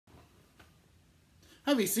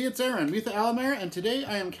Hi VC, it's Aaron, Mutha Alamare, and today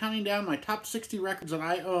I am counting down my top 60 records that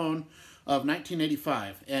I own of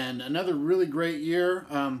 1985. And another really great year.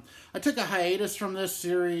 I took a hiatus from this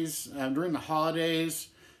series during the holidays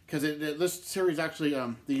because this series actually,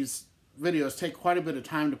 these videos take quite a bit of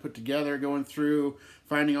time to put together, going through,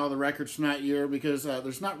 finding all the records from that year because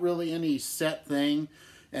there's not really any set thing.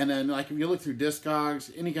 And then, like, if you look through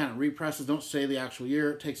Discogs, any kind of represses don't say the actual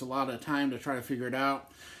year. It takes a lot of time to try to figure it out.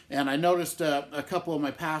 And I noticed a couple of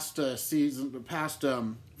my past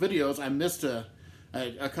videos, I missed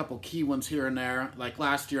a couple key ones here and there. Like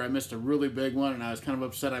last year, I missed a really big one, and I was kind of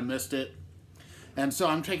upset I missed it. And so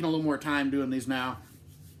I'm taking a little more time doing these now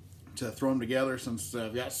to throw them together since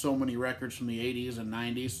I've got so many records from the 80s and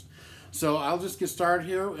 90s. So I'll just get started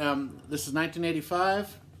here. This is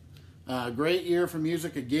 1985. Great year for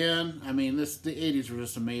music again. I mean, the 80s were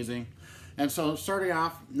just amazing. And so starting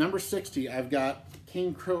off, number 60, I've got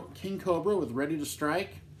King Cobra with Ready to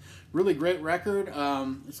Strike. Really great record.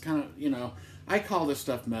 It's kind of, you know, I call this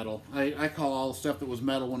stuff metal. I call all the stuff that was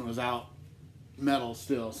metal when it was out metal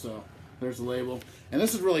still, so there's the label. And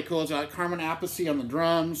this is really cool. It's got Carmen Appice on the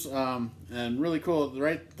drums, and really cool.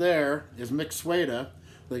 Right there is Mick Sueda,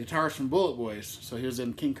 the guitarist from Bullet Boys. So he was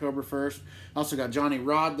in King Cobra first. Also got Johnny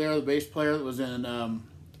Rod there, the bass player that was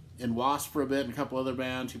in Wasp for a bit and a couple other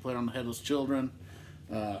bands. He played on the Headless Children.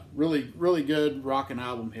 Really good rockin'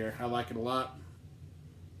 album here. I like it a lot.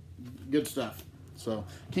 Good stuff. So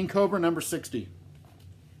King Cobra, number 60.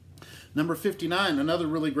 Number 59, another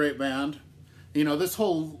really great band. You know, this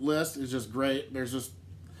whole list is just great. There's just,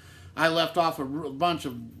 I left off a bunch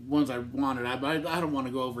of ones I wanted, but I don't want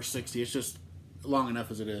to go over 60. It's just long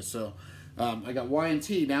enough as it is. So I got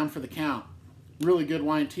Y&T, Down for the Count. Really good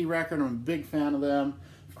Y&T record. I'm a big fan of them.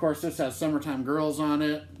 Of course, this has Summertime Girls on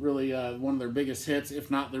it. Really one of their biggest hits, if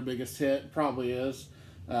not their biggest hit. Probably is.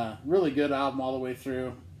 Really good album all the way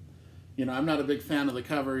through. You know, I'm not a big fan of the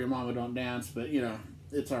cover, Your Mama Don't Dance, but, you know,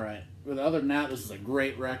 it's all right. But other than that, this is a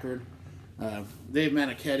great record. Dave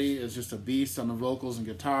Meniketti is just a beast on the vocals and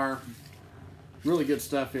guitar. Really good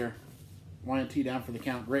stuff here. Y&T, Down for the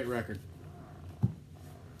Count. Great record.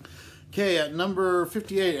 Okay, at number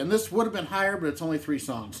 58, and this would have been higher, but it's only 3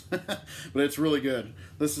 songs. But it's really good.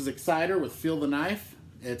 This is Exciter with Feel the Knife.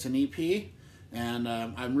 It's an EP, and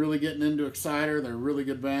I'm really getting into Exciter. They're a really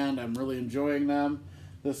good band. I'm really enjoying them.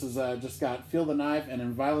 This is just got Feel the Knife and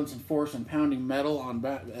In Violence and Force and Pounding Metal on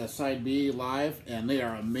side B live, and they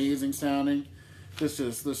are amazing sounding. This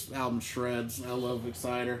album shreds. I love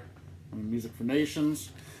Exciter. Music for Nations,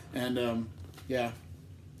 and yeah,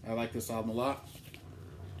 I like this album a lot.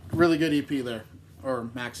 Really good EP there, or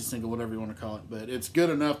maxi single, whatever you want to call it, but it's good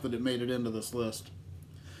enough that it made it into this list.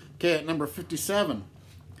 Okay, at number 57,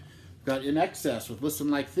 got In Excess with Listen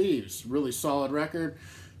Like Thieves. Really solid record.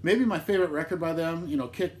 Maybe my favorite record by them. You know,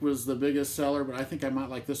 Kick was the biggest seller, but I think I might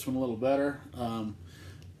like this one a little better.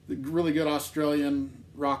 Really good Australian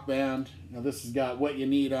rock band. You know, this has got What You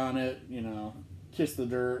Need on it. You know, Kiss the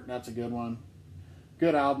Dirt. That's a good one.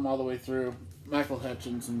 Good album all the way through. Michael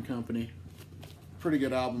Hutchence and company. Pretty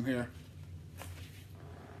good album here.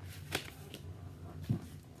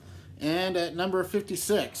 And at number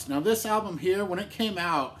 56. Now this album here, when it came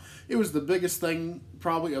out, it was the biggest thing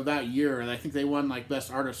probably of that year. And I think they won like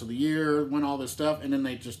Best Artist of the Year, won all this stuff, and then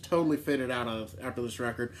they just totally faded out after this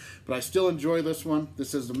record. But I still enjoy this one.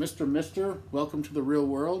 This is the Mr. Mister, Welcome to the Real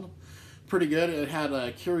World. Pretty good. It had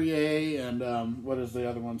Kyrie and what is the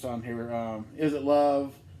other ones on here? Is It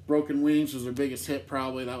Love? Broken Wings was their biggest hit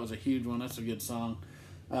probably. That was a huge one. That's a good song.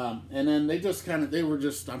 And then they were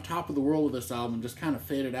just on top of the world with this album, just kind of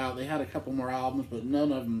faded out. They had a couple more albums, but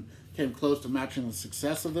none of them came close to matching the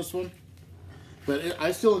success of this one. But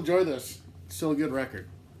I still enjoy this. Still a good record.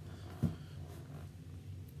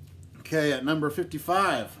 Okay, at number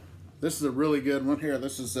 55. This is a really good one here.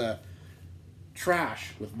 This is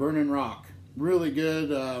Trash with Burning Rock. Really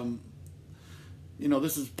good. You know,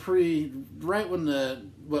 this is right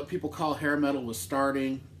when what people call hair metal was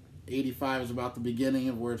starting. 85 is about the beginning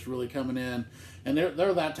of where it's really coming in, and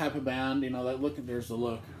they're that type of band. You know, there's the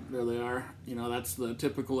look. There they are. You know, that's the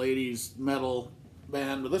typical 80s metal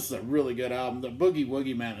band. But this is a really good album. The Boogie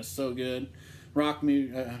Woogie Man is so good. Rock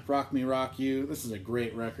Me, Rock You. This is a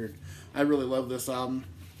great record. I really love this album.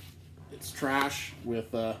 It's Trash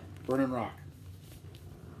with Burning Rock.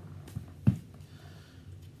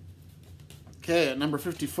 Okay, at number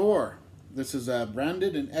 54, this is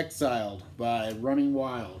Branded and Exiled by Running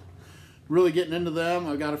Wild. Really getting into them.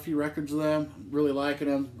 I've got a few records of them. Really liking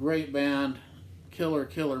them. Great band.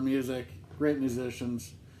 Killer music. Great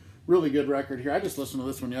musicians. Really good record here. I just listened to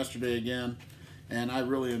this one yesterday again, and I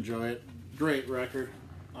really enjoy it. Great record.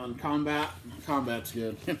 on Combat. Combat's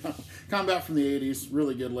good. Combat from the 80s,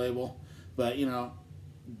 really good label. But, you know,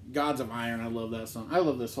 Gods of Iron, I love that song. I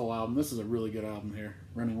love this whole album. This is a really good album here,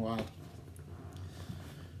 Running Wild.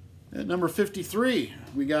 At number 53,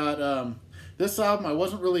 we got this album I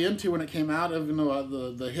wasn't really into when it came out, even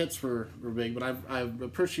though the hits were big, but I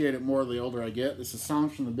appreciate it more the older I get. This is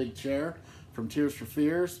Songs from the Big Chair from Tears for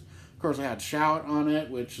Fears. Of course, I had Shout on it,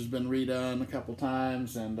 which has been redone a couple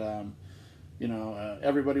times, and, you know,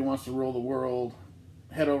 Everybody Wants to Rule the World,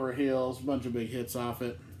 Head Over Heels, a bunch of big hits off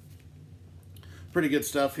it. Pretty good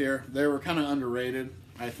stuff here. They were kind of underrated,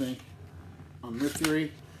 I think, on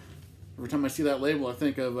Mercury. Every time I see that label, I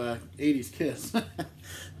think of 80s Kiss.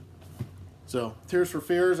 So, Tears for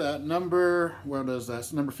Fears at number, what is that?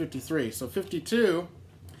 It's number 53. So, 52,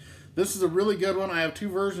 this is a really good one. I have two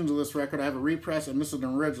versions of this record. I have a repress, and this is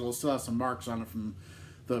an original. It still has some marks on it from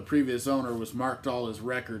the previous owner, was marked all his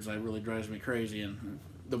records. That really drives me crazy. And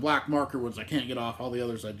the black marker ones I can't get off. All the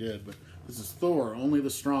others I did. But this is Thor, Only the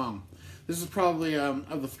Strong. This is probably,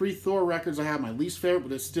 of the three Thor records I have, my least favorite,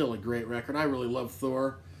 but it's still a great record. I really love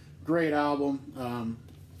Thor. Great album.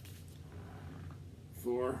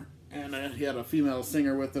 Thor. And he had a female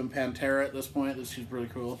singer with him, Pantera, at this point. She's pretty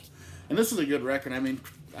cool. And this is a good record. I mean,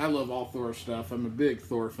 I love all Thor stuff. I'm a big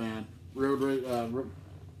Thor fan.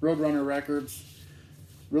 Roadrunner Records.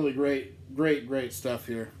 Really great stuff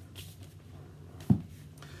here.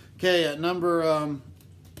 Okay, at number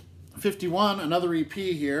 51, another EP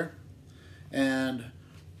here. And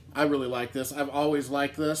I really like this. I've always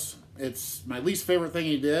liked this. It's my least favorite thing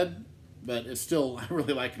he did, but it's still, I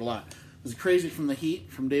really like it a lot. It's Crazy from the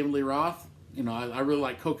Heat from David Lee Roth. You know, I really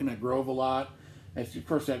like Coconut Grove a lot. It's, of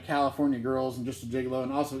course, that California Girls and Just a Gigolo,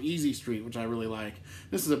 and also Easy Street, which I really like.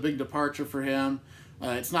 This is a big departure for him.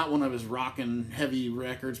 It's not one of his rockin' heavy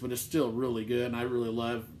records, but it's still really good, and I really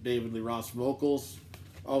love David Lee Roth's vocals.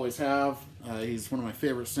 Always have. He's one of my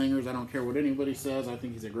favorite singers. I don't care what anybody says. I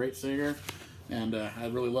think he's a great singer, and I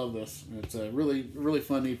really love this. It's a really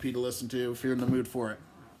fun EP to listen to if you're in the mood for it.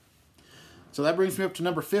 So that brings me up to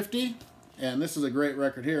number 50, and this is a great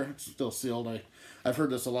record here. It's still sealed. I've heard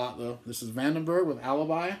this a lot, though. This is Vandenberg with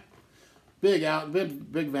Alibi. Big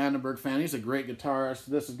Vandenberg fan. He's a great guitarist.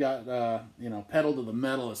 This has got, you know, Pedal to the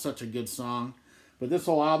Metal is such a good song. But this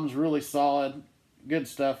whole album's really solid. Good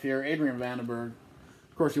stuff here. Adrian Vandenberg.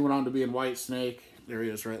 Of course, he went on to be in Whitesnake. There he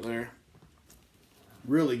is right there.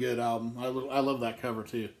 Really good album. I love that cover,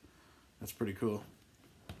 too. That's pretty cool.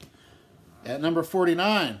 At number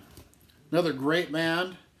 49, another great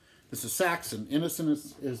band. This is Saxon.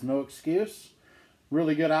 Innocent is No Excuse.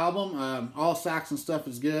 Really good album. All Saxon stuff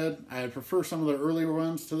is good. I prefer some of the earlier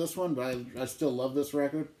ones to this one, but I still love this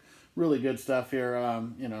record. Really good stuff here.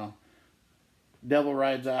 You know, Devil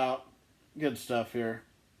Rides Out. Good stuff here.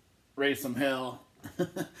 Raise Some Hell.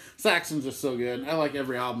 Saxon's just so good. I like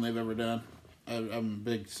every album they've ever done. I'm a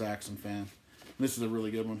big Saxon fan. This is a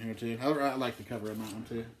really good one here, too. I like the cover on that one,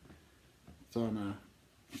 too. It's on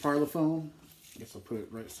Parlophone. I guess I'll put it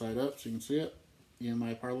right side up so you can see it.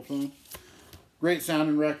 EMI Parlophone. Great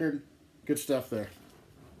sounding record. Good stuff there.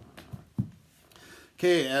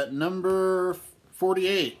 Okay, at number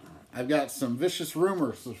 48, I've got some Vicious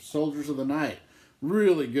Rumors of Soldiers of the Night.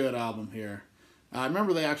 Really good album here. I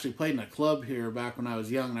remember they actually played in a club here back when I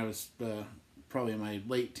was young. I was probably in my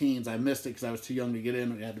late teens. I missed it because I was too young to get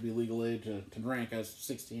in. It had to be legal age to drink. I was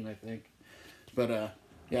 16, I think. But,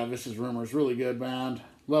 yeah, Vicious Rumors, really good band.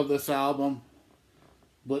 Love this album.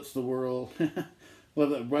 Blitz the World.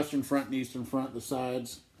 Love that Western Front and Eastern Front, the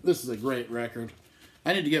sides. This is a great record.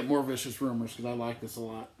 I need to get more Vicious Rumors because I like this a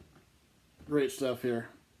lot. Great stuff here.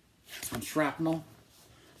 On Shrapnel.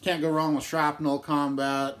 Can't go wrong with Shrapnel,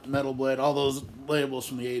 Combat, Metal Blade. All those labels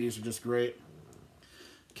from the 80s are just great.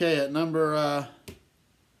 Okay, at number,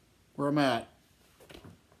 where I'm at.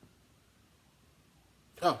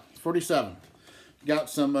 Oh, 47. Got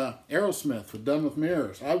some Aerosmith with Done with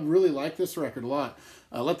Mirrors. I really like this record a lot.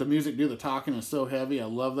 Let the Music Do the Talking is so heavy. I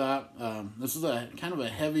love that. This is a kind of a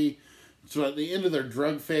heavy, so at the end of their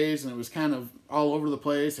drug phase, and it was kind of all over the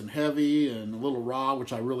place and heavy and a little raw,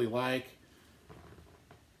 which I really like.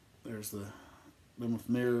 There's the Done with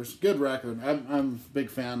Mirrors. Good record. I'm a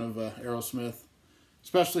big fan of Aerosmith.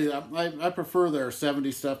 Especially, I prefer their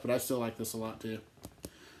 70s stuff, but I still like this a lot too.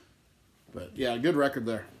 But yeah, good record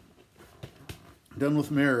there. Done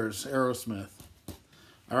with Mirrors, Aerosmith.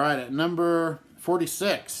 All right, at number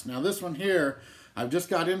 46. Now this one here, I've just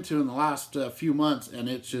got into in the last few months, and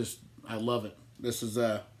it's just, I love it. This is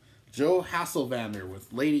Joe Hasselvander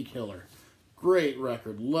with Lady Killer. Great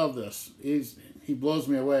record. Love this. He blows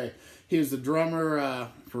me away. He was the drummer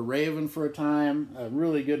for Raven for a time. A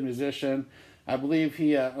really good musician. I believe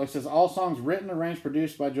it says all songs written, arranged,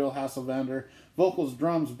 produced by Joel Hasselvander. Vocals,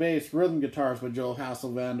 drums, bass, rhythm guitars by Joel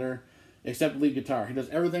Hasselvander, except lead guitar. He does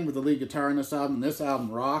everything with the lead guitar in this album. This album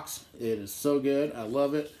rocks. It is so good. I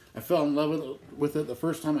love it. I fell in love with it the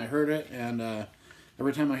first time I heard it, and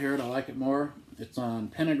every time I hear it, I like it more. It's on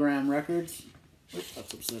Pentagram Records. Oops,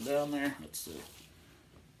 that's upside down there. Let's see.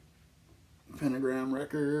 Pentagram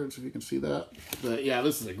Records, if you can see that. But yeah,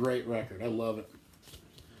 this is a great record. I love it.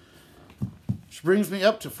 Which brings me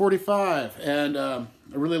up to 45, and I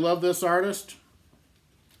really love this artist.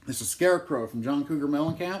 This is Scarecrow from John Cougar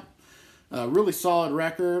Mellencamp. Really solid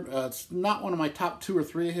record. It's not one of my top 2 or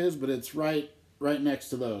 3 of his, but it's right next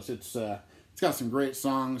to those. It's got some great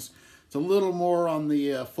songs. It's a little more on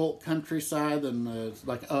the folk country side than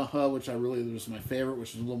like which I really was my favorite,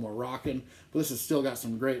 which is a little more rockin'. But this has still got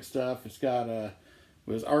some great stuff. It's got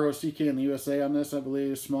was ROCK in the USA on this, I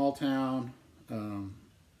believe. Small Town.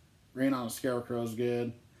 Rain on a Scarecrow is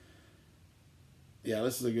good. Yeah,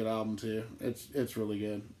 this is a good album too. It's really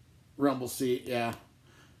good. Rumble Seat, yeah.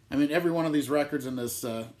 I mean, every one of these records in this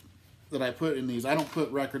that I put in these, I don't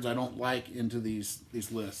put records I don't like into these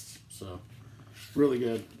lists. So, really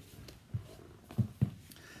good.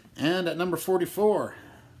 And at number 44,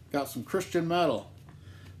 got some Christian metal.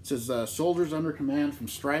 It says Soldiers Under Command from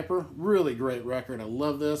Stryper. Really great record. I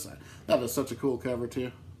love this. That is such a cool cover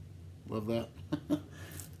too. Love that.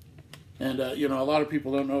 And, you know, a lot of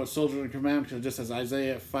people don't know it's Soldiers Under Command because it just says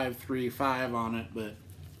Isaiah 5:3-5 on it, but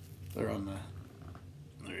they're on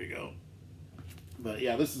there you go. But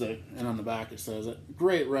yeah, this is and on the back it says it.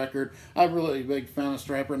 Great record. I'm really a big fan of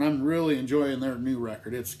Stryper, and I'm really enjoying their new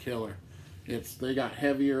record. It's killer. They got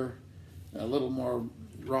heavier, a little more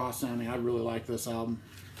raw sounding. I really like this album.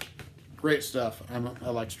 Great stuff. I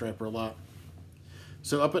like Stryper a lot.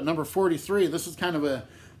 So up at number 43, this is kind of a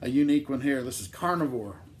unique one here. This is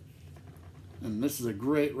Carnivore. And this is a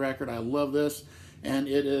great record. I love this. And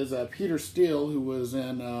it is Peter Steele, who was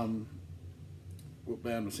in, what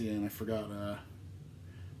band was he in? I forgot.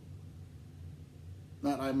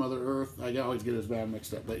 Not I, Mother Earth. I always get his band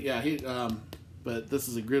mixed up. But yeah, but this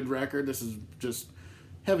is a good record. This is just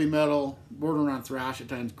heavy metal, bordering on thrash at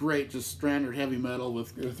times. Great, just standard heavy metal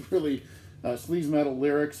with really sleaze metal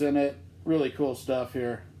lyrics in it. Really cool stuff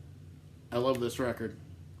here. I love this record.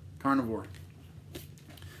 Carnivore.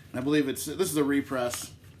 I believe this is a repress,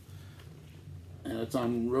 and it's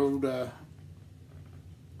on Roadrunner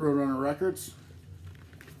Records.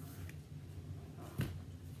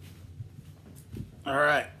 All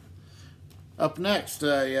right. Up next,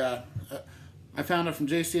 I found out from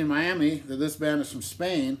JC in Miami that this band is from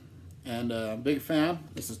Spain, and big fan.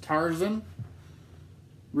 This is Tarzan.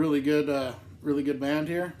 Really good band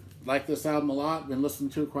here. Like this album a lot. Been listening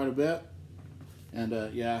to it quite a bit,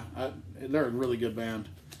 and yeah, they're a really good band.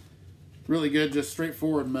 Really good, just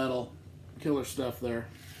straightforward metal. Killer stuff there.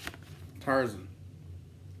 Tarzan.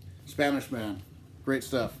 Spanish band. Great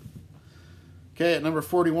stuff. Okay, at number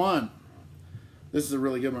 41. This is a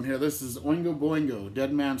really good one here. This is Oingo Boingo,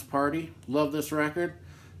 Dead Man's Party. Love this record.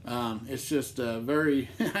 It's just very...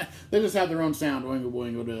 they just have their own sound, Oingo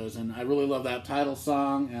Boingo does. And I really love that title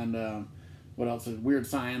song. And what else? Weird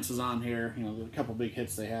Science is on here. You know, a couple big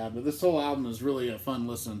hits they have. But this whole album is really a fun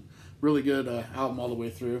listen. Really good album all the way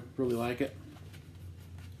through. Really like it.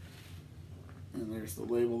 And there's the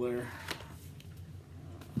label there.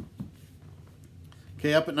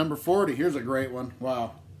 Okay, up at number 40. Here's a great one.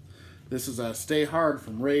 Wow. This is Stay Hard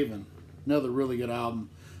from Raven. Another really good album.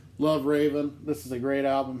 Love Raven. This is a great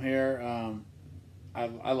album here.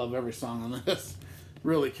 I love every song on this.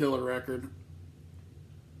 Really killer record.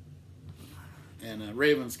 And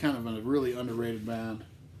Raven's kind of a really underrated band.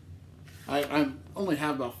 I only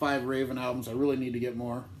have about 5 Raven albums. I really need to get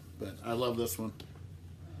more, but I love this one.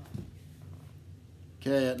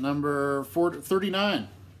 Okay, at number 39,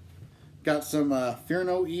 got some Fear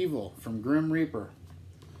No Evil from Grim Reaper.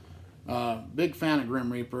 Big fan of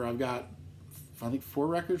Grim Reaper. I've got, I think,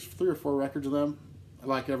 3 or 4 records of them. I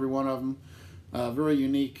like every one of them. Very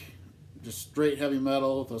unique, just straight heavy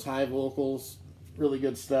metal with those high vocals. Really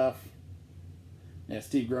good stuff. Yeah,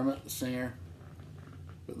 Steve Grummett, the singer.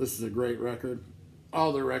 But this is a great record.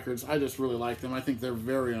 All their records, I just really like them. I think they're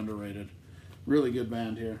very underrated. Really good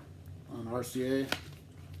band here on RCA.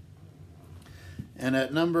 And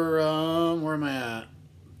at number, where am I at?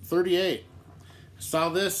 38. Saw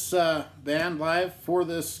this band live for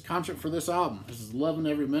this concert for this album. This is Loving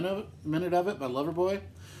Every Minute of It by Loverboy.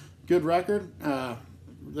 Good record.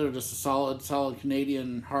 They're just a solid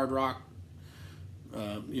Canadian hard rock,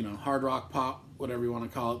 hard rock pop, whatever you want to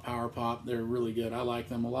call it, power pop. They're really good. I like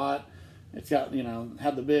them a lot. It's got, you know,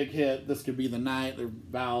 had the big hit, This Could Be the Night, their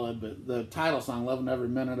ballad, but the title song, Loving Every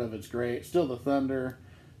Minute of It's great. Still the Thunder,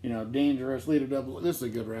 you know, Dangerous, Lead a Double. This is a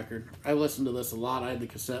good record. I listened to this a lot. I had the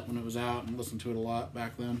cassette when it was out and listened to it a lot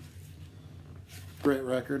back then. Great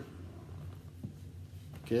record.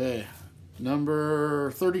 Okay,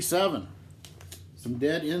 number 37, some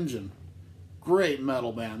Dead Engine. Great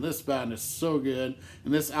metal band. This band is so good,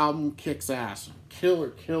 and this album kicks ass.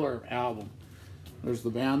 Killer album. There's the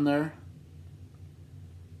band there.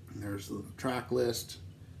 There's the track list.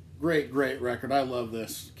 Great record. I love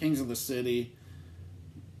this. Kings of the City.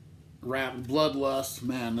 Rap, Bloodlust.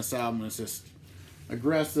 Man, this album is just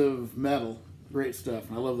aggressive metal. Great stuff.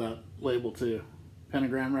 And I love that label too.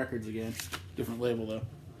 Pentagram Records again. Different label though.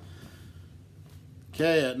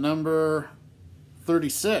 Okay, at number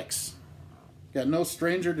 36, got No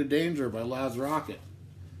Stranger to Danger by Laz Rocket.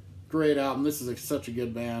 Great album. This is such a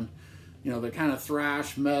good band. You know, they're kind of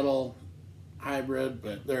thrash metal hybrid,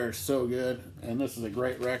 but they're so good. And this is a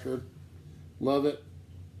great record. Love it.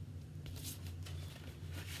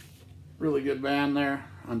 Really good band there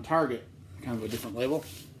on Target. Kind of a different label.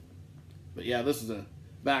 But yeah, this is a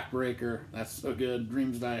backbreaker. That's so good.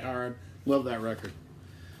 Dreams Die Hard. Love that record.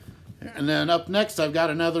 And then up next, I've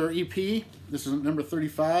got another EP. This is number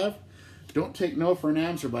 35. Don't Take No for an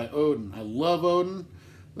Answer by Odin. I love Odin.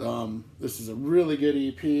 This is a really good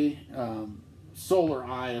EP. Solar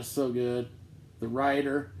Eye is so good. The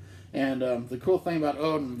writer. And the cool thing about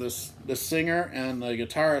Odin, the singer and the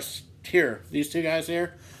guitarist here, these two guys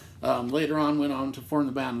here, later on went on to form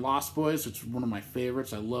the band Lost Boys, which is one of my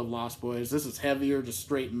favorites. I love Lost Boys. This is heavier, just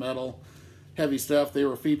straight metal, heavy stuff. They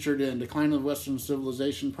were featured in Decline of Western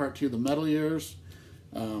Civilization Part 2, The Metal Years.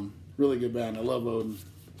 Really good band. I love Odin.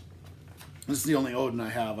 This is the only Odin I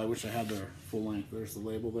have. I wish I had their full length. There's the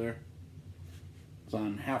label there. It's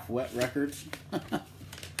on Half Wet Records.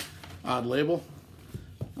 Odd label.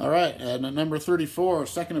 All right, and at number 34,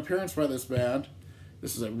 second appearance by this band.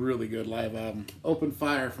 This is a really good live album. Open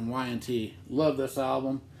Fire from Y&T. Love this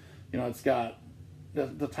album. You know, it's got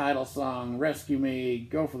the title song, Rescue Me,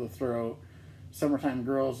 Go for the Throat, Summertime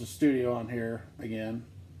Girls, the studio on here again,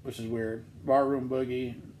 which is weird. Barroom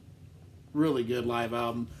Boogie. Really good live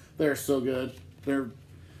album. They're so good.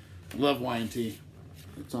 Love Y&T.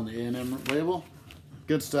 It's on the A&M label.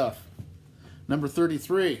 Good stuff. Number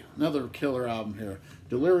 33, another killer album here.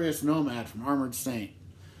 Delirious Nomad from Armored Saint.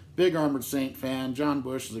 Big Armored Saint fan. John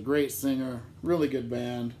Bush is a great singer. Really good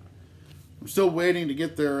band. I'm still waiting to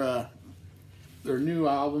get their new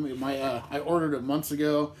album. I ordered it months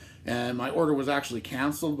ago, and my order was actually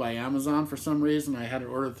canceled by Amazon for some reason. I had it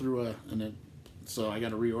ordered through so I got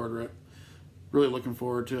to reorder it. Really looking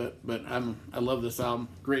forward to it, but I love this album.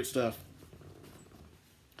 Great stuff.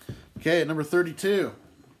 Okay, at number 32,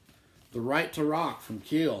 The Right to Rock from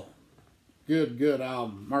Keel. Good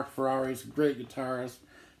album. Mark Ferrari's a great guitarist.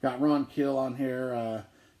 Got Ron Keel on here,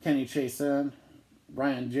 Kenny Chasen,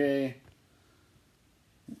 Brian J.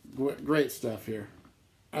 Great stuff here.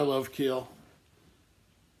 I love Keel.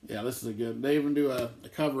 Yeah, this is a good. They even do a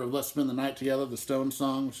cover of Let's Spend the Night Together, the Stone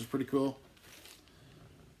song, which is pretty cool.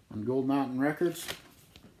 On Gold Mountain Records.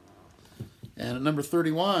 And at number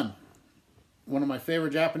 31, one of my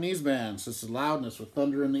favorite Japanese bands. This is Loudness with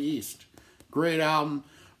Thunder in the East. Great album.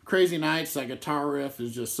 Crazy Nights, that guitar riff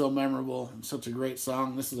is just so memorable. It's such a great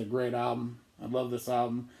song. This is a great album. I love this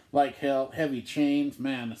album. Like Hell, Heavy Chains.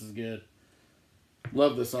 Man, this is good.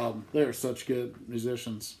 Love this album. They're such good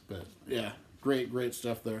musicians. But yeah, great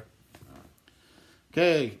stuff there.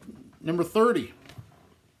 Okay, number 30.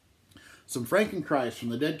 Some Frankenchrist from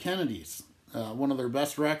the Dead Kennedys. One of their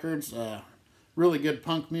best records. Really good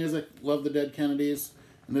punk music. Love the Dead Kennedys.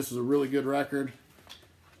 And this is a really good record.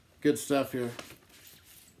 Good stuff here.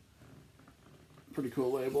 Pretty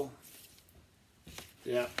cool label.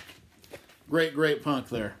 Yeah. Great punk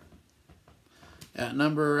there. At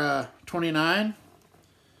number 29,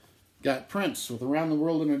 got Prince with Around the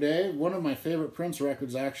World in a Day. One of my favorite Prince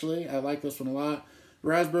records, actually. I like this one a lot.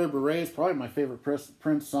 Raspberry Beret is probably my favorite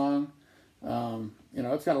Prince song. You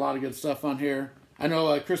know, it's got a lot of good stuff on here. I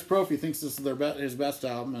know Chris Prophy thinks this is his best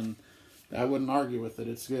album, and I wouldn't argue with it.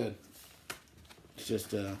 It's good. It's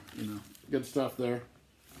just, you know, good stuff there.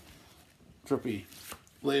 Trippy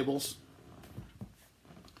labels.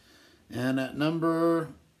 And at number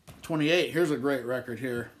 28, here's a great record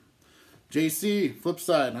here. JC,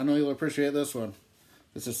 Flipside. I know you'll appreciate this one.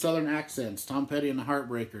 This is Southern Accents, Tom Petty and the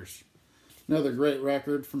Heartbreakers. Another great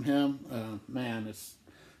record from him. Man,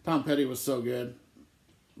 Tom Petty was so good.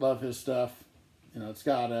 Love his stuff. You know, it's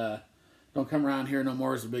got Don't Come Around Here No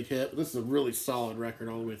More is a big hit. This is a really solid record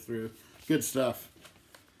all the way through. Good stuff.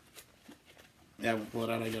 Yeah, we'll pull it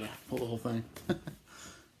out. I gotta pull the whole thing.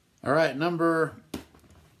 All right, number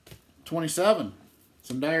 27.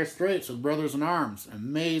 Some Dire Straits with Brothers in Arms.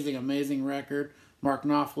 Amazing, amazing record. Mark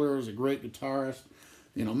Knopfler is a great guitarist.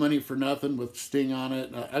 You know, Money for Nothing with Sting on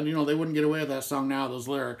it. And, you know, they wouldn't get away with that song now, those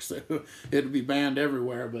lyrics. It'd be banned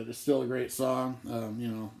everywhere, but it's still a great song. You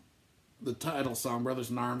know, the title song, Brothers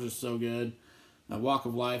in Arms, is so good. Walk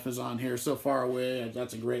of Life is on here. So Far Away,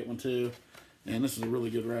 that's a great one, too. And this is a really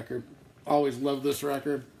good record. Always loved this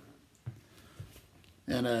record.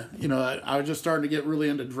 And, you know, I was just starting to get really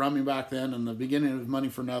into drumming back then. And the beginning of Money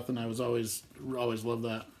for Nothing, I was always loved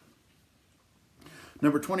that.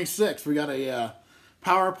 Number 26, we got a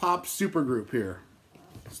power pop supergroup here.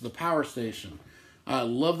 It's the Power Station. I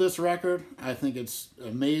love this record. I think it's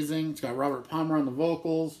amazing. It's got Robert Palmer on the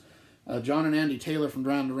vocals, John and Andy Taylor from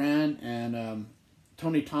Duran Duran, and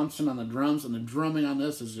Tony Thompson on the drums. And the drumming on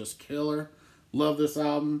this is just killer. Love this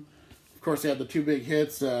album. Of course, they had the two big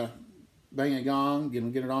hits, Bang a Gong,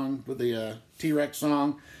 Get It On with the T-Rex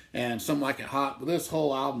song, and Some Like It Hot. But this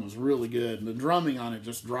whole album is really good. And the drumming on it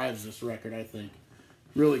just drives this record, I think.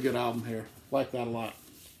 Really good album here. Like that a lot.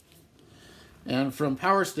 And from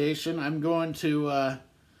Power Station, I'm going to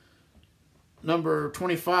number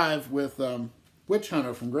 25 with Witch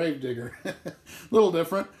Hunter from Gravedigger. A little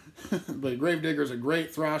different, but Gravedigger's a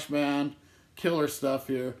great thrash band. Killer stuff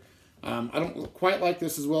here. I don't quite like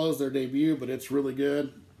this as well as their debut, but it's really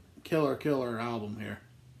good. Killer album here.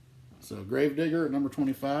 So Gravedigger at number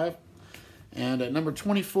 25. And at number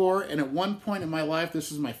 24, and at one point in my life,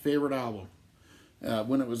 this is my favorite album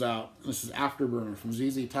when it was out. This is Afterburner from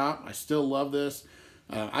ZZ Top. I still love this.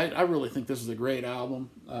 I really think this is a great album.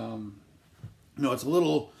 You know, it's a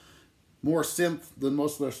little more synth than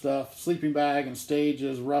most of their stuff. Sleeping Bag and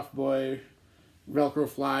Stages, Rough Boy, Velcro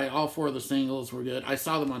Fly, all four of the singles were good. I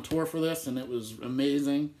saw them on tour for this, and it was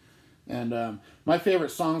amazing. And my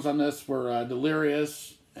favorite songs on this were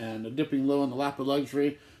Delirious and Dipping Low in the Lap of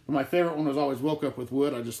Luxury. But my favorite one was always Woke Up with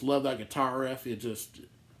Wood. I just love that guitar riff. It just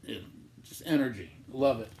energy.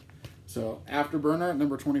 Love it. So Afterburner at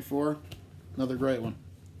number 24. Another great one.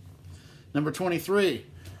 Number 23.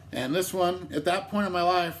 And this one, at that point in my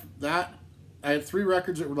life, I had 3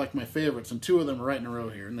 records that were like my favorites, and 2 of them are right in a row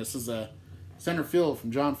here. And this is Center Field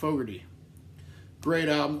from John Fogerty. Great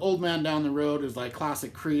album. Old Man Down the Road is like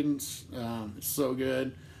classic Creedence. It's so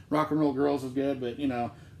good. Rock and Roll Girls is good, but you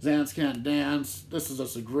know, Zans Can't Dance. This is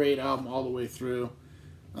just a great album all the way through.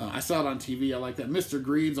 I saw it on TV. I like that. Mr.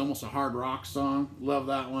 Greed's almost a hard rock song. Love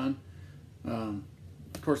that one.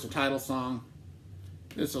 Of course, the title song.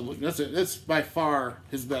 It's by far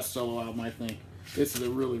his best solo album, I think. This is a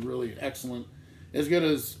really, really excellent, as good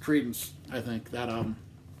as Creedence, I think, that album.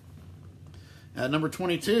 At number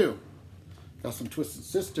 22. Got some Twisted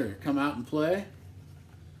Sister, Come Out and Play.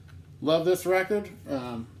 Love this record.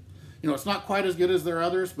 You know, it's not quite as good as their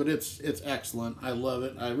others, but it's excellent. I love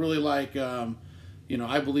it. I really like, you know,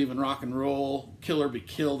 I Believe in Rock and Roll. Kill or Be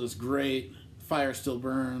Killed is great. Fire Still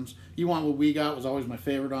Burns. You Want What We Got was always my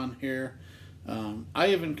favorite on here. I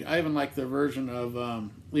even like their version of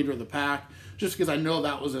Leader of the Pack, just because I know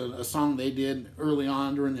that was a song they did early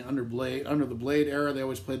on during the Under the Blade era. They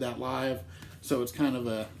always played that live. So it's kind of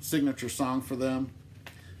a signature song for them.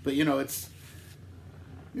 But, you know, it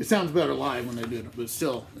sounds better live when they do it. But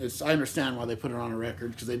still, I understand why they put it on a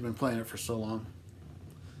record, because they've been playing it for so long.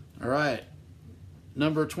 All right.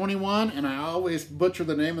 Number 21, and I always butcher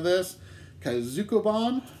the name of this,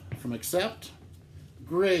 Kazukoban from Accept.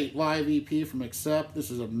 Great live EP from Accept.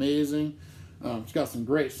 This is amazing. It's got some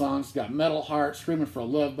great songs. It's got Metal Heart, Screaming for a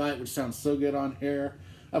Love Bite, which sounds so good on here.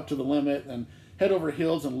 Up to the Limit, and Head Over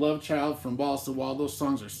Heels and Love Child from Balls to Wall. Those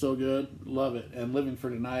songs are so good. Love it. And Living for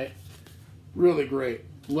Tonight. Really great.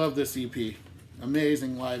 Love this EP.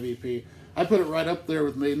 Amazing live EP. I put it right up there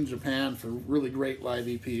with Made in Japan for really great live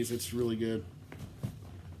EPs. It's really good.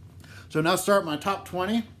 So now start my top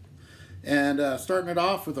 20. And starting it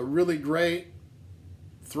off with a really great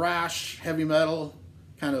thrash, heavy metal,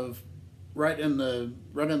 kind of right in the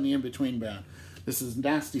in-between band. This is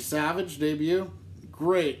Nasty Savage debut.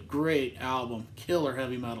 Great album. Killer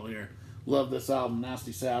heavy metal here. Love this album,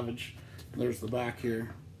 Nasty Savage. There's the back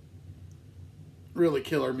here. Really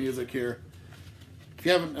killer music here. If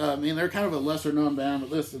you haven't, I mean, they're kind of a lesser known band, but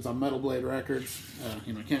this is on Metal Blade Records.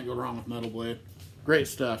 You know, can't go wrong with Metal Blade. Great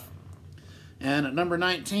stuff. And at number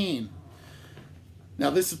 19. Now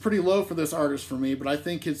this is pretty low for this artist for me, but I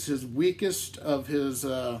think it's his weakest of his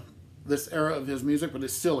this era of his music, but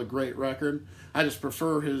it's still a great record. I just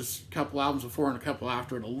prefer his couple albums before and a couple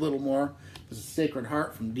after it a little more. This is Sacred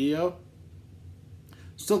Heart from Dio.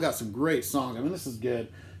 Still got some great songs. I mean, this is good.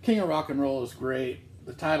 King of Rock and Roll is great.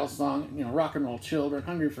 the title song, you know, Rock and Roll Children,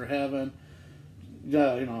 Hungry for Heaven. You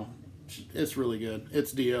know, it's really good.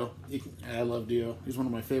 It's Dio. I love Dio. He's one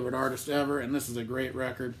of my favorite artists ever, and this is a great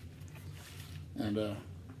record. And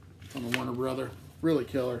it's on the Warner Brother. Really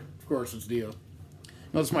killer. Of course, it's Dio.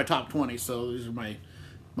 No, it's my top 20, so these are my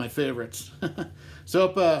favorites. So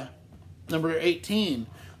up number 18,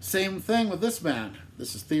 same thing with this band.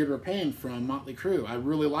 This is Theater of Pain from Motley Crue. I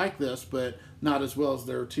really like this, but not as well as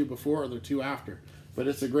their two before or their two after. But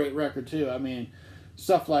it's a great record too. I mean,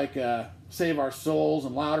 stuff like Save Our Souls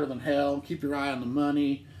and Louder Than Hell, Keep Your Eye on the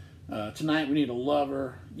Money, Tonight We Need a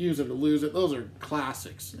Lover, Use It or Lose It. Those are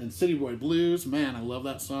classics. And City Boy Blues, man, I love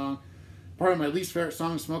that song. Probably my least favorite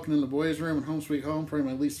song, Smoking in the Boys' Room and Home Sweet Home, probably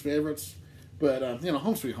my least favorites. But, you know,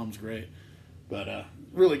 Home Sweet Home's great. But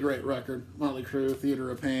really great record. Motley Crue, Theater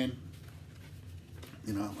of Pain.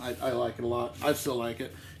 You know, I like it a lot. I still like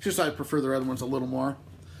it. It's just I prefer their other ones a little more.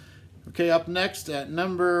 Okay, up next at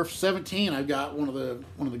number 17, I've got one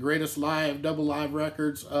of the greatest double live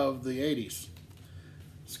records of the 80s.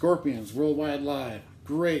 Scorpions, Worldwide Live.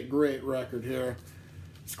 Great record here.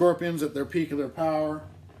 Scorpions at their peak of their power.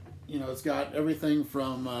 You know, it's got everything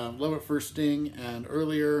from Love at First Sting and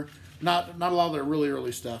earlier. Not a lot of their really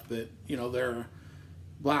early stuff, but you know, their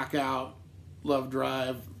Blackout, Love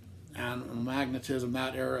Drive, and Magnetism,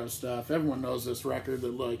 that era of stuff. Everyone knows this record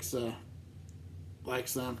that likes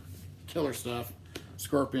them. Killer stuff.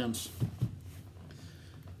 Scorpions.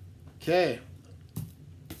 Okay.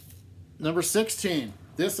 Number 16.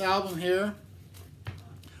 This album here,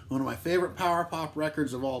 one of my favorite power pop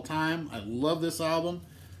records of all time. I love this album.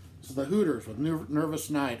 It's The Hooters with Nervous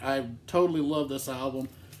Night. I totally love this album.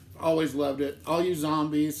 Always loved it. All You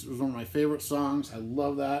Zombies was one of my favorite songs. I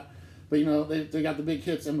love that. But you know, they got the big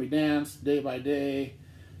hits, And We Dance, Day by Day.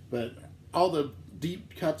 But all the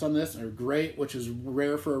deep cuts on this are great, which is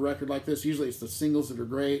rare for a record like this. Usually it's the singles that are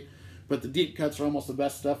great. But the deep cuts are almost the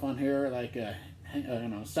best stuff on here, like you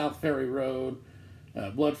know, South Ferry Road,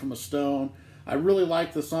 Blood from a Stone. I really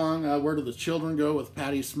like the song Where Do the Children Go with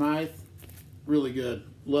Patti Smythe. Really good.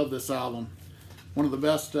 Love this album. One of the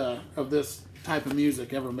best of this type of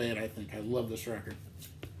music ever made, I think. I love this record.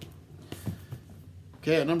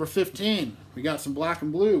 Okay, at number 15, we got some Black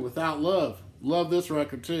and Blue, Without Love. Love this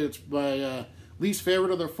record too. It's my least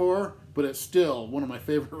favorite of their four, but it's still one of my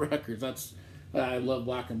favorite records. I love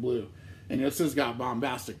Black and Blue. And this has got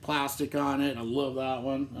Bombastic Plastic on it. I love that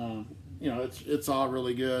one. You know, it's all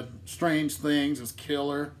really good. Strange Things is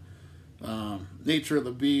killer. Nature of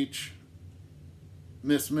the Beach,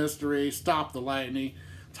 Miss Mystery, Stop the Lightning,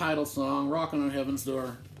 title song, Rockin' on Heaven's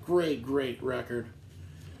Door. Great record.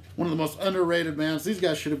 One of the most underrated bands. These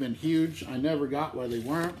guys should have been huge. I never got why they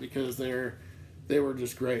weren't, because they were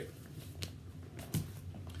just great.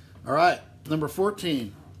 All right, number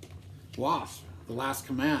 14, Wasp, The Last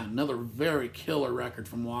Command. Another very killer record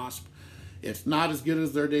from Wasp. It's not as good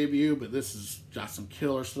as their debut, but this has got some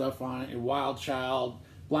killer stuff on it. Wild Child,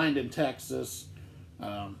 Blind in Texas,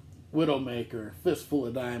 Widowmaker, Fistful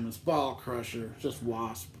of Diamonds, Ball Crusher, just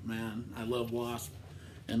Wasp, man. I love Wasp.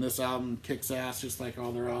 And this album kicks ass just like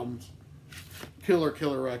all their albums.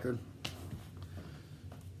 Killer record.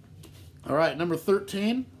 All right, number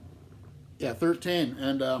 13. Yeah, 13.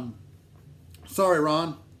 And sorry,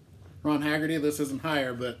 Ron Haggerty, this isn't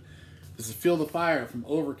higher, but this is Feel the Fire from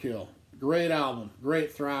Overkill. Great album,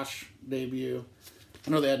 great thrash debut.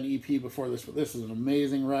 I know they had an EP before this, but this is an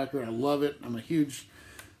amazing record. I love it. I'm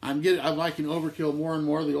liking Overkill more and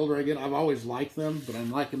more the older I get. I've always liked them, but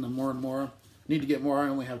I'm liking them more and more. Need to get more. I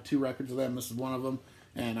only have 2 records of them. This is one of them,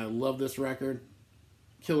 and I love this record.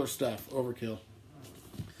 Killer stuff, Overkill.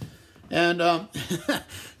 And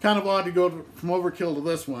kind of odd to go from Overkill to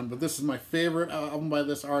this one, but this is my favorite album by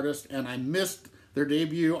this artist, and I missed their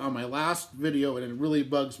debut on my last video, and it really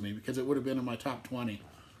bugs me because it would have been in my top 20.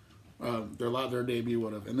 Their debut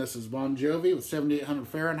would have. And this is Bon Jovi with 7800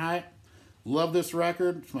 Fahrenheit. Love this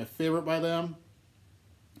record. It's my favorite by them.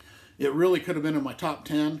 It really could have been in my top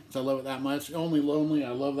 10 because I love it that much. Only Lonely, I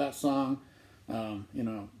love that song. You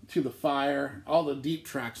know, To the Fire. All the deep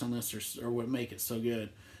tracks on this are what make it so good.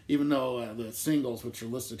 Even though the singles, which are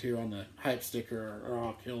listed here on the hype sticker, are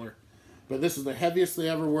all killer. But this is the heaviest they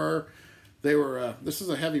ever were. This is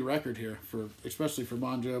a heavy record here, especially for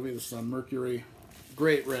Bon Jovi. This is on Mercury.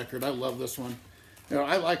 Great record. I love this one. You know,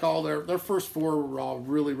 I like all their first 4 were all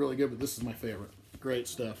really good, but this is my favorite. Great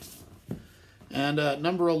stuff. And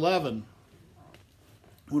number 11,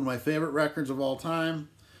 one of my favorite records of all time.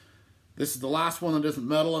 This is the last one that isn't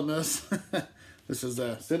metal on this. This is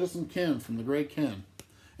Citizen Ken from the Great Ken.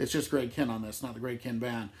 It's just Greg Ken on this, not the Greg Ken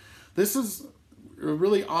Band. This is a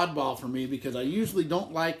really oddball for me because I usually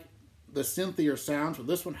don't like the synthier sounds, but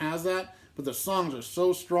this one has that. But the songs are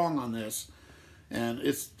so strong on this, and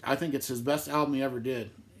I think it's his best album he ever did,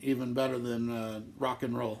 even better than Rock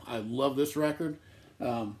and Roll. I love this record.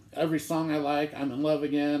 Every song I like. I'm in Love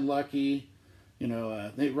Again, Lucky,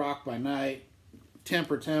 They Rock by Night,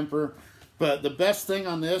 Temper Temper. But the best thing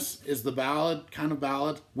on this is the kind of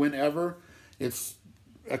ballad, Whenever. It's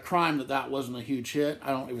a crime that wasn't a huge hit.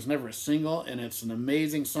 It was never a single, and it's an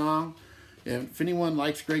amazing song. If anyone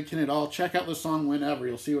likes Greg Kihn at all, check out the song Whenever.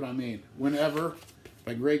 You'll see what I mean. Whenever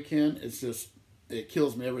by Greg Kihn. It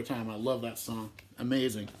kills me every time. I love that song.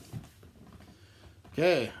 Amazing.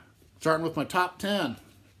 Okay, starting with my top 10.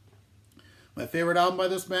 My favorite album by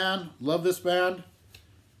this band, love this band,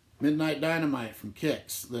 Midnight Dynamite from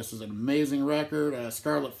Kix. This is an amazing record.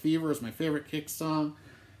 Scarlet Fever is my favorite Kix song.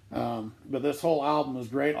 But this whole album is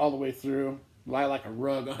great all the way through. Lie Like a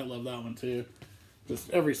Rug, I love that one too.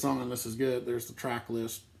 Just every song on this is good. There's the track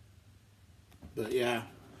list. But yeah,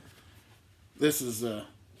 this is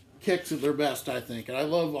Kix at their best, I think. And I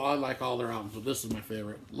like all their albums, but this is my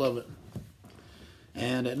favorite. Love it.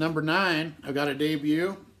 And at number 9, I've got a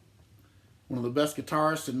debut. One of the best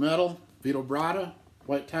guitarists in metal, Vito Bratta,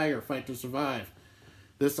 White Tiger, Fight to Survive.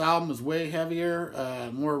 This album is way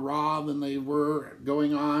heavier, more raw than they were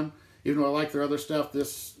going on. Even though I like their other stuff,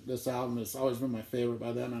 this album has always been my favorite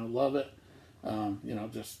by them, and I love it.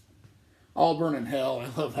 Just All Burning Hell,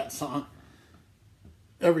 I love that song.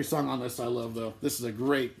 Every song on this I love, though. This is a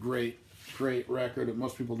great, great, great record that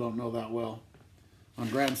most people don't know that well. On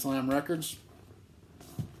Grand Slam Records.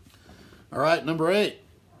 All right, number 8.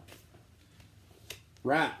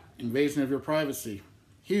 Ratt, Invasion of Your Privacy.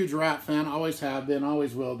 Huge Ratt fan, always have been,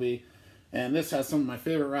 always will be. And this has some of my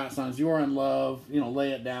favorite Ratt songs. You Are in Love,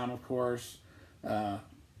 Lay It Down, of course. You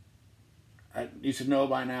Should Know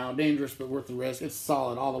by Now. Dangerous but Worth the Risk. It's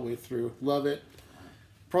solid all the way through. Love it.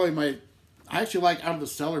 I actually like Out of the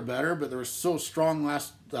Cellar better, but they were so strong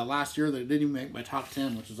last year that it didn't even make my top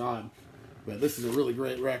 10, which is odd. But this is a really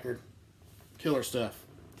great record. Killer stuff.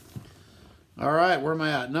 All right, where am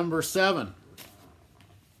I at? Number 7.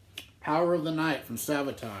 Power of the Night from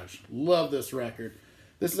Savatage. Love this record.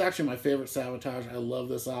 This is actually my favorite Savatage. I love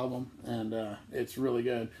this album, and it's really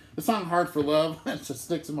good. The song Hard for Love, it just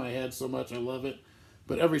sticks in my head so much. I love it.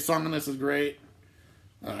 But every song on this is great.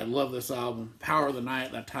 I love this album. Power of the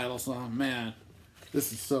Night, that title song. Man,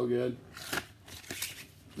 this is so good.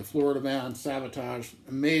 The Florida band, Savatage.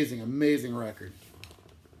 Amazing, amazing record.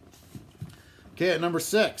 Okay, at number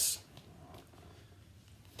 6.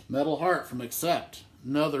 Metal Heart from Accept.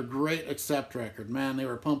 Another great Accept record. Man, they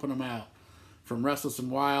were pumping them out. From Restless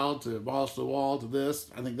and Wild to Balls to the Wall to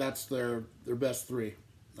this. I think that's their best 3.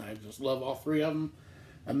 I just love all 3 of them.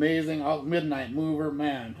 Amazing. Midnight Mover.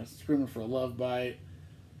 Man, that's Screaming for a Love Bite.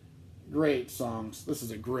 Great songs. This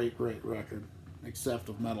is a great, great record. Accept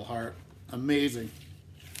of Metal Heart. Amazing.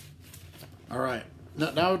 All right.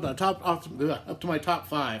 Now up to my top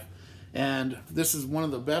 5. And this is one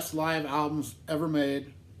of the best live albums ever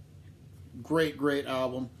made. Great, great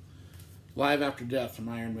album. Live After Death from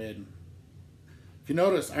Iron Maiden. If you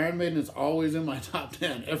notice, Iron Maiden is always in my top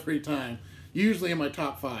 10 every time. Usually in my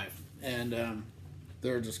top 5. And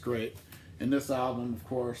they're just great. And this album, of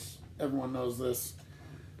course, everyone knows this.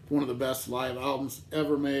 One of the best live albums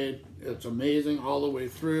ever made. It's amazing all the way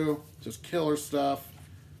through. Just killer stuff.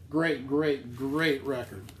 Great, great, great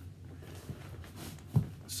record.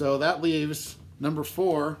 So that leaves number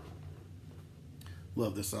 4.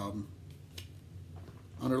 Love this album.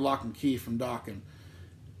 Under Lock and Key from Dokken.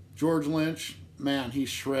 George Lynch, man, he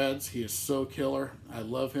shreds. He is so killer. I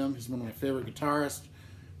love him. He's one of my favorite guitarists.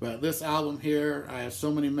 But this album here, I have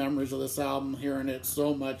so many memories of this album, hearing it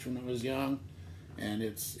so much when I was young. And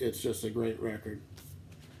it's just a great record.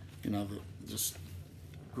 Just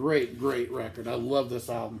great, great record. I love this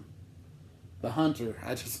album. The Hunter,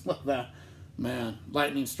 I just love that. Man,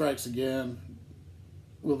 Lightning Strikes Again.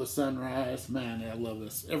 Will the Sun Rise? Man, I love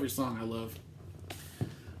this. Every song I love.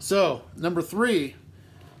 So, number 3.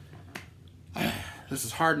 This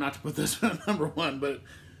is hard not to put this at number 1, but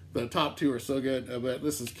the top 2 are so good. But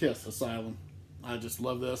this is Kiss, Asylum. I just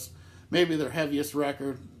love this. Maybe their heaviest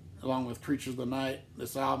record, along with Creatures of the Night.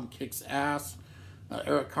 This album kicks ass.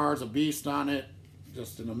 Eric Carr's a beast on it.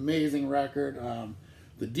 Just an amazing record.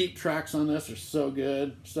 The deep tracks on this are so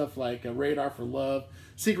good. Stuff like Radar for Love.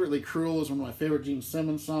 Secretly Cruel is one of my favorite Gene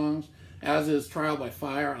Simmons songs, as is Trial by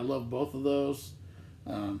Fire. I love both of those.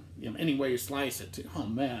 Any way you slice it, too. Oh,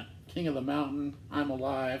 man. King of the Mountain, I'm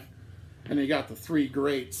Alive. And you got the 3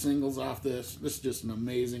 great singles off this. This is just an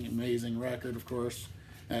amazing, amazing record, of course.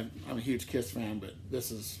 And I'm a huge Kiss fan, but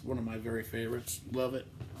this is one of my very favorites. Love it.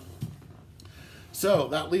 So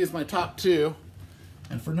that leaves my top two.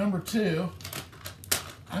 And for number two,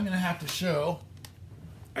 I'm going to have to show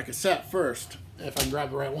a cassette first, if I can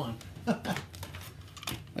grab the right one. I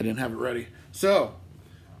didn't have it ready. So,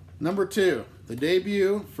 number two, the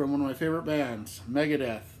debut from one of my favorite bands,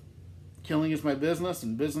 Megadeth. Killing Is My Business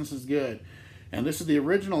and Business Is Good. And this is the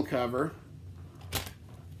original cover.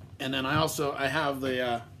 And then I have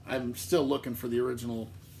the, I'm still looking for the original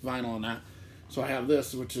vinyl on that. So I have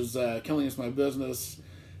this, which is Killing Is My Business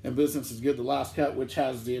and Business Is Good, the last cut, which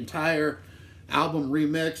has the entire album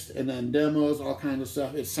remixed and then demos, all kinds of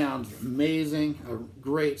stuff. It sounds amazing,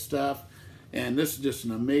 great stuff. And this is just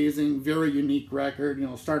an amazing, very unique record. You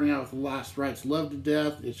know, starting out with The Last Rites Love to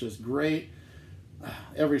Death, it's just great.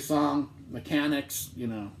 Every song, Mechanics, you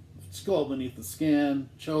know, Skull Beneath the Skin,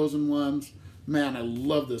 Chosen Ones. Man, I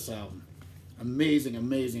love this album. Amazing,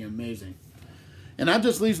 amazing, amazing. And that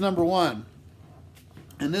just leaves number one.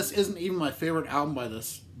 And this isn't even my favorite album by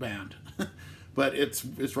this band, but it's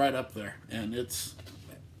right up there, and it's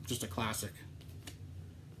just a classic.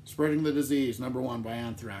 Spreading the Disease, number one by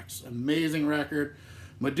Anthrax. Amazing record.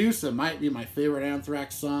 Medusa might be my favorite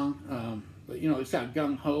Anthrax song, but you know, it's got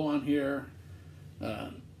Gung Ho on here,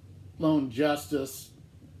 Lone Justice,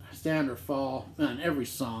 Stand or Fall, man, every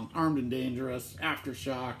song. Armed and Dangerous,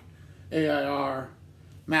 Aftershock, AIR,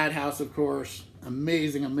 Madhouse, of course.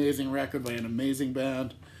 Amazing, amazing record by an amazing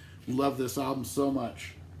band. Love this album so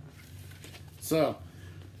much. So,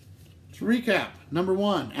 to recap, number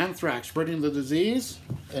one, Anthrax, Spreading the Disease.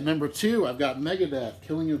 At number two, I've got Megadeth,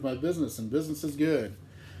 Killing Is My Business and Business Is Good.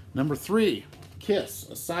 Number three, Kiss,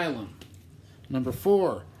 Asylum. Number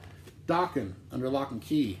four, Dokken, Under Lock and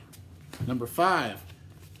Key. Number five,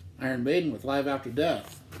 Iron Maiden with Live After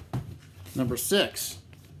Death. Number six,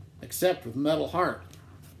 Accept with Metal Heart.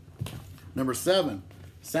 Number seven,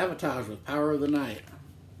 Sabotage with Power of the Night.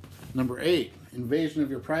 Number eight, Invasion of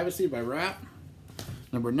Your Privacy by Ratt.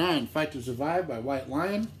 Number nine, Fight to Survive by White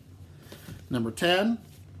Lion. Number 10,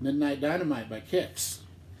 Midnight Dynamite by Kix.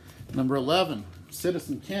 Number 11,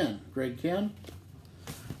 Citizen Ken, Greg Kihn.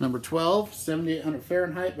 Number 12, 7800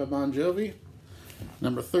 Fahrenheit by Bon Jovi.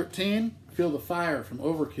 Number 13, Feel the Fire from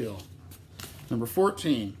Overkill. Number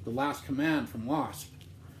 14, The Last Command from Wasp.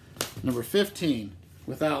 Number 15,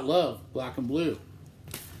 Without Love, Black and Blue.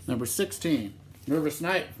 Number 16, Nervous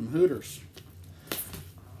Night from Hooters.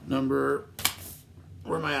 Number,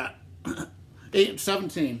 where am I at? 8 and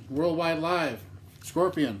 17, Worldwide Live,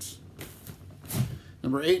 Scorpions.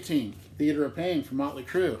 Number 18, Theater of Pain from Motley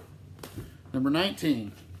Crue. Number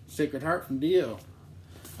 19, Sacred Heart from Dio.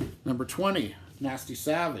 Number 20, Nasty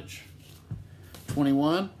Savage.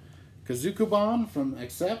 21, Kazukuban from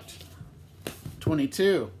Accept.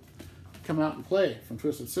 22, Come Out and Play from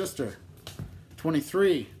Twisted Sister.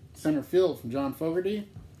 23, Center Field from John Fogerty.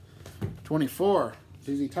 24,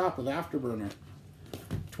 ZZ Top with Afterburner.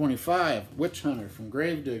 25, Witch Hunter from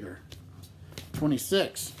Gravedigger.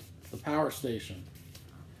 26, The Power Station.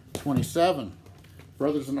 27,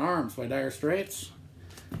 Brothers in Arms by Dire Straits.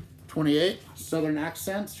 28, Southern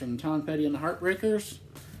Accents from Tom Petty and the Heartbreakers.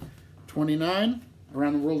 29,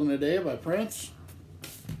 Around the World in a Day by Prince.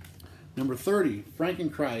 Number 30,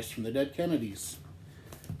 Frankenchrist from the Dead Kennedys.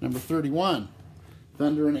 Number 31,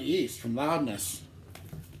 Thunder in the East from Loudness.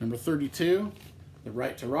 Number 32, The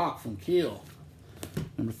Right to Rock from Keel.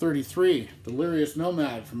 Number 33, Delirious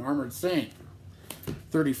Nomad from Armored Saint.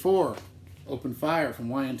 34, Open Fire from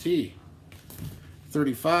Y&T.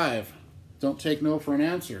 35, Don't Take No for an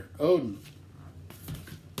Answer, Odin.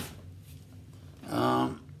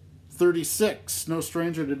 36, No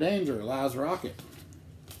Stranger to Danger, Laz Rocket.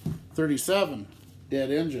 37,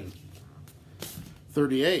 Dead Engine.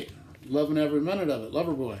 38, Loving Every Minute of It,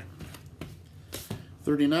 Loverboy.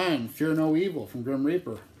 39, Fear No Evil from Grim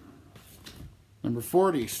Reaper. Number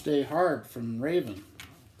 40, Stay Hard from Raven.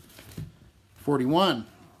 41,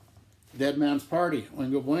 Dead Man's Party,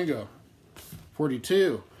 Oingo Boingo.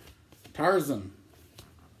 42, Tarzan.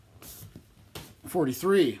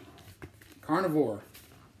 43, Carnivore.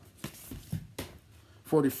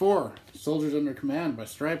 44, Soldiers Under Command by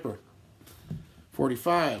Stryper.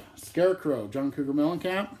 45, Scarecrow, John Cougar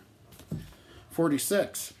Mellencamp.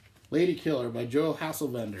 46, Lady Killer by Joe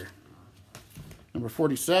Hasselbender. Number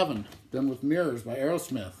 47, Done with Mirrors by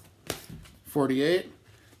Aerosmith. 48,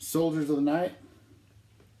 Soldiers of the Night,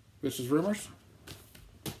 Vicious Rumors.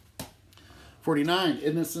 49,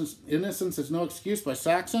 Innocence is No Excuse by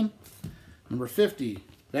Saxon. Number 50,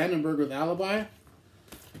 Vandenberg with Alibi.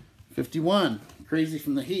 51, Crazy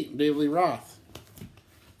from the Heat, David Lee Roth.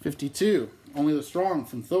 52, Only the Strong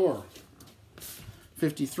from Thor.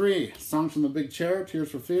 53, Songs from the Big Chair,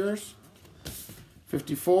 Tears for Fears.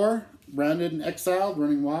 54, Branded and Exiled,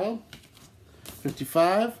 Running Wild.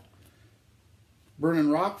 55,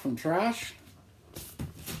 Burning Rock from Trash.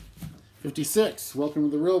 56, Welcome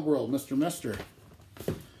to the Real World, Mr. Mister.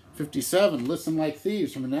 57, Listen Like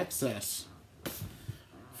Thieves from An Excess.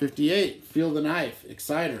 58, Feel the Knife,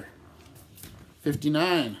 Exciter.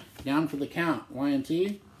 59, Down for the Count,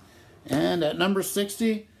 Y&T. And at number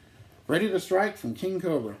 60, Ready to Strike from King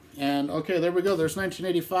Cobra. And okay, there we go. There's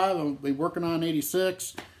 1985. I'll be working on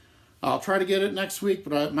 86. I'll try to get it next week,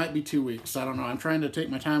 but it might be 2 weeks. I don't know. I'm trying to take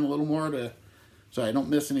my time a little more so I don't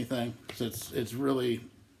miss anything. So it's really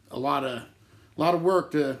a lot of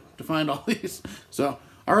work to find all these. So,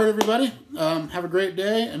 all right, everybody. Have a great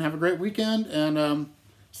day and have a great weekend. And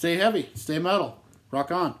stay heavy, stay metal.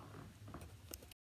 Rock on.